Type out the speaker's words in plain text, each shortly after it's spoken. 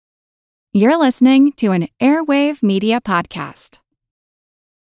You're listening to an Airwave Media Podcast.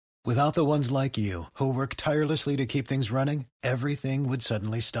 Without the ones like you, who work tirelessly to keep things running, everything would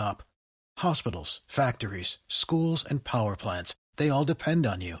suddenly stop. Hospitals, factories, schools, and power plants, they all depend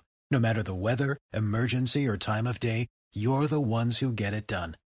on you. No matter the weather, emergency, or time of day, you're the ones who get it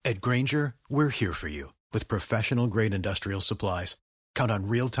done. At Grainger, we're here for you with professional-grade industrial supplies. Count on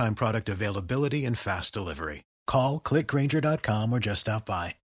real-time product availability and fast delivery. Call, clickgrainger.com, or just stop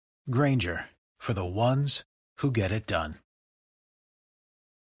by. Grainger, for the ones who get it done.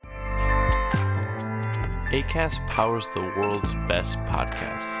 Acast powers the world's best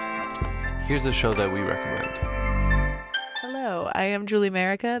podcasts. Here's a show that we recommend. Hello, I am Julie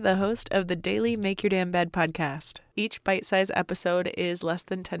Merica, the host of the Daily Make Your Damn Bed podcast. Each bite-sized episode is less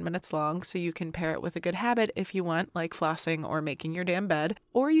than 10 minutes long, so you can pair it with a good habit if you want, like flossing or making your damn bed,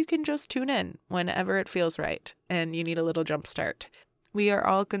 or you can just tune in whenever it feels right and you need a little jump start. We are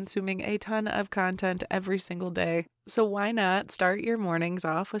all consuming a ton of content every single day, so why not start your mornings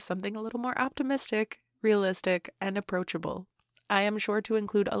off with something a little more optimistic, realistic, and approachable? I am sure to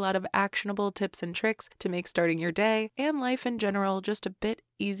include a lot of actionable tips and tricks to make starting your day and life in general just a bit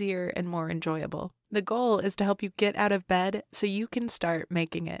easier and more enjoyable. The goal is to help you get out of bed so you can start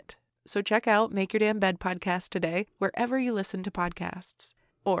making it. So check out Make Your Damn Bed podcast today, wherever you listen to podcasts,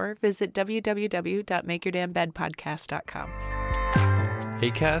 or visit www.makeyourdamnbedpodcast.com.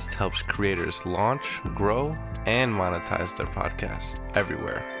 Acast helps creators launch, grow, and monetize their podcasts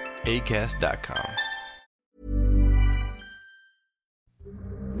everywhere. Acast.com.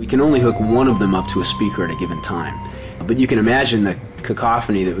 We can only hook one of them up to a speaker at a given time. But you can imagine the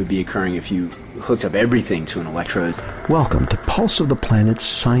cacophony that would be occurring if you hooked up everything to an electrode. Welcome to Pulse of the Planet's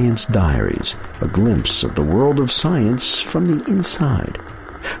Science Diaries, a glimpse of the world of science from the inside.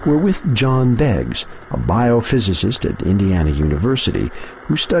 We're with John Beggs, a biophysicist at Indiana University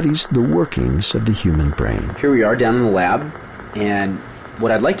who studies the workings of the human brain. Here we are down in the lab, and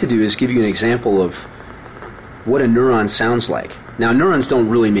what I'd like to do is give you an example of what a neuron sounds like. Now, neurons don't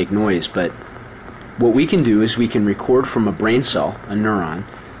really make noise, but what we can do is we can record from a brain cell, a neuron,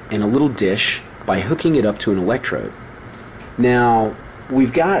 in a little dish by hooking it up to an electrode. Now,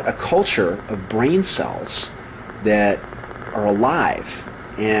 we've got a culture of brain cells that are alive.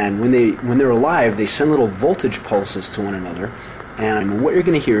 And when they're alive, they send little voltage pulses to one another. And what you're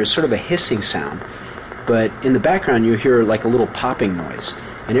going to hear is sort of a hissing sound. But in the background, you'll hear like a little popping noise.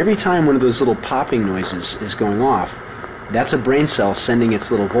 And every time one of those little popping noises is going off, that's a brain cell sending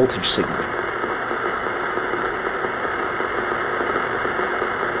its little voltage signal.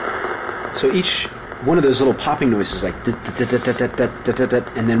 So each one of those little popping noises, like,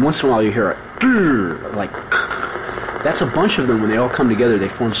 and then once in a while you hear a like. That's a bunch of them. When they all come together, they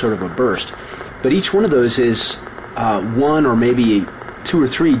form sort of a burst. But each one of those is one or maybe two or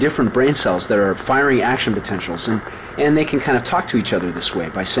three different brain cells that are firing action potentials. And they can kind of talk to each other this way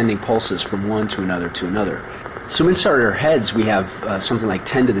by sending pulses from one to another to another. So inside our heads, we have something like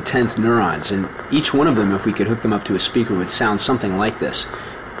 10 to the 10th neurons. And each one of them, if we could hook them up to a speaker, would sound something like this.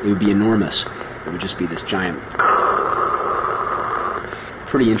 It would be enormous. It would just be this giant...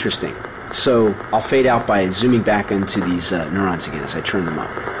 Pretty interesting. So I'll fade out by zooming back into these neurons again as I turn them up.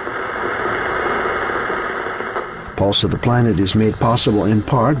 Pulse of the Planet is made possible in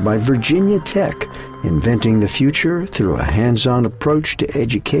part by Virginia Tech, inventing the future through a hands-on approach to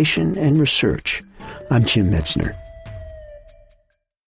education and research. I'm Jim Metzner.